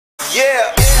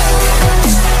Yeah.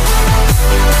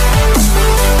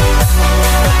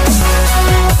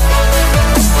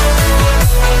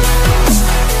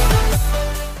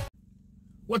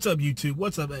 What's up, YouTube?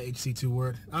 What's up, HC2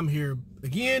 Word? I'm here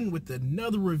again with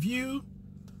another review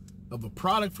of a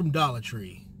product from Dollar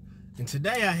Tree. And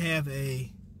today I have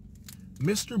a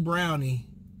Mr. Brownie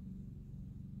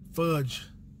fudge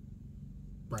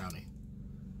brownie.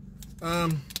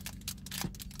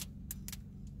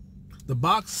 The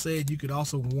box said you could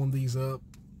also warm these up,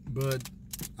 but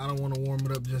I don't want to warm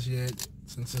it up just yet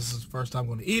since this is the first time I'm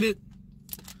going to eat it.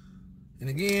 And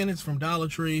again, it's from Dollar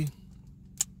Tree.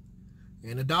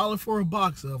 And $1 for a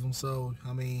box of them, so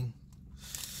I mean,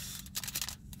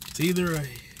 it's either a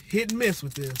hit and miss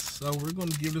with this. So we're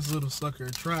gonna give this little sucker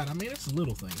a try. I mean, it's a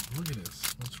little thing. Look at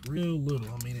this. It's real little.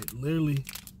 I mean, it literally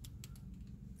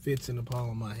fits in the palm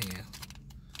of my hand.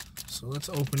 So let's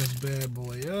open this bad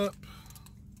boy up.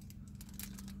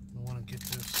 I want to get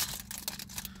this.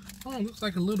 Oh, it looks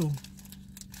like a little.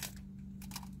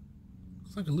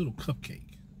 Looks like a little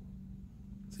cupcake.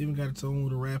 It's even got its own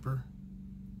little wrapper.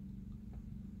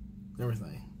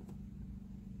 Everything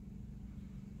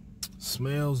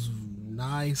smells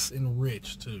nice and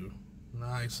rich too.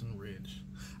 Nice and rich.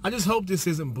 I just hope this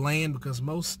isn't bland, because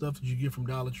most stuff that you get from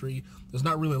Dollar Tree, there's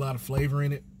not really a lot of flavor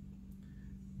in it.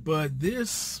 But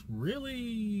this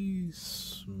really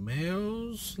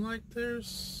smells like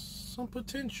there's some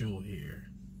potential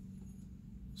here.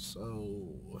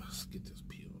 So let's get this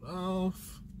peeled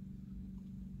off.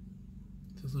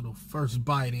 This little first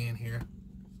bite in here.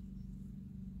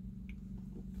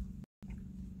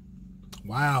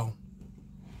 Wow.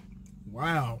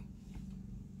 Wow.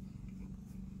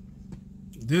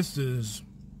 This is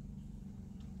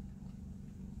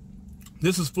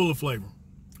full of flavor.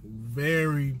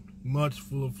 Very much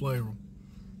full of flavor.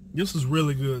 This is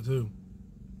really good too.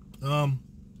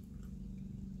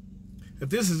 If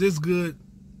this is this good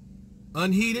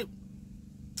unheated,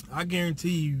 I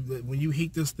guarantee you that when you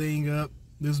heat this thing up,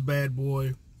 this bad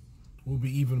boy will be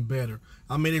even better.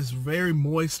 I mean, it's very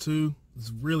moist too.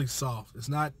 It's really soft. It's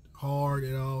not hard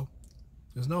at all.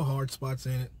 There's no hard spots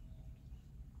in it.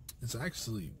 It's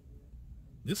actually,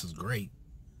 this is great.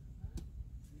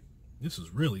 This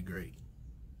is really great.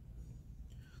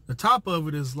 The top of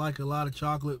it is like a lot of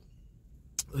chocolate.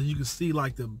 As you can see,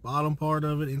 like the bottom part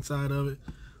of it, inside of it,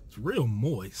 it's real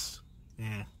moist.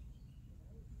 Yeah.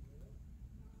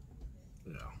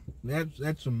 Yeah.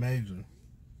 That's amazing.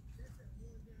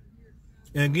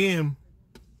 And again,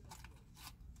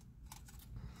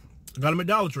 I got them at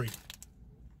Dollar Tree.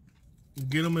 You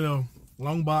get them in a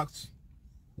long box,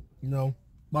 you know,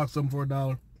 box them for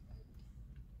 $1.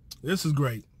 This is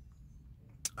great.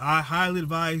 I highly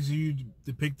advise you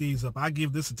to pick these up. I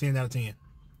give this a 10 out of 10.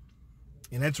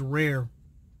 And that's rare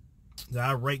that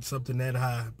I rate something that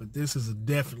high, but this is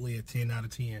definitely a 10 out of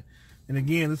 10. And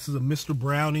again, this is a Mr.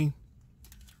 Brownie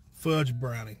fudge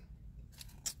brownie.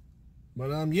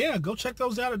 But yeah, go check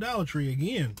those out at Dollar Tree.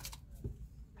 Again,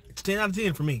 it's 10 out of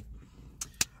 10 for me.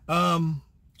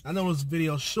 I know this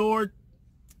video is short,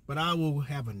 but I will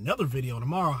have another video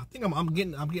tomorrow. I think I'm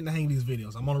getting the hang of these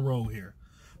videos. I'm on a roll here.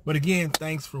 But again,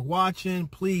 thanks for watching.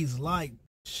 Please like,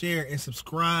 share, and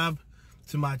subscribe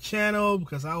to my channel,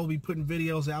 because I will be putting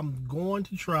videos out. I'm going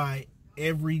to try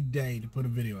every day to put a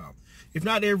video out. If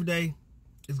not every day,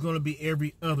 it's going to be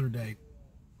every other day,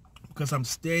 because I'm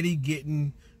steady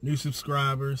getting new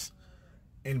subscribers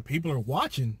and people are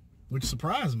watching, which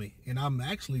surprised me, and I'm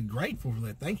actually grateful for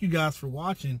that. Thank you guys for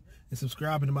watching and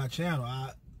subscribing to my channel.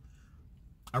 I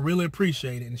really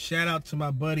appreciate it. And shout out to my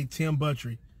buddy Tim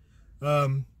Buttry.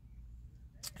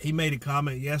 He made a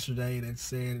comment yesterday that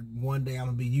said one day I'm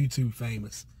gonna be YouTube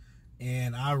famous,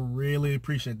 and I really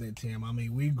appreciate that, Tim. I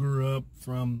mean, we grew up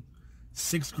from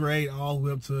 6th grade all the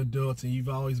way up to adults, and you've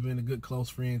always been a good close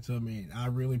friend to me. I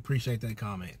really appreciate that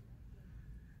comment.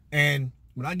 And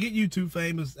when I get YouTube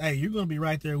famous, hey, you're going to be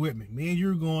right there with me. Me and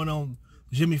you are going on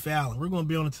Jimmy Fallon. We're going to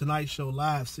be on the Tonight Show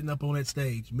live, sitting up on that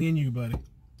stage. Me and you, buddy.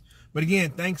 But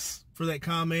again, thanks for that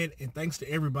comment, and thanks to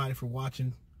everybody for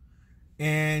watching.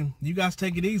 And you guys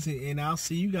take it easy, and I'll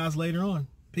see you guys later on.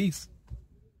 Peace.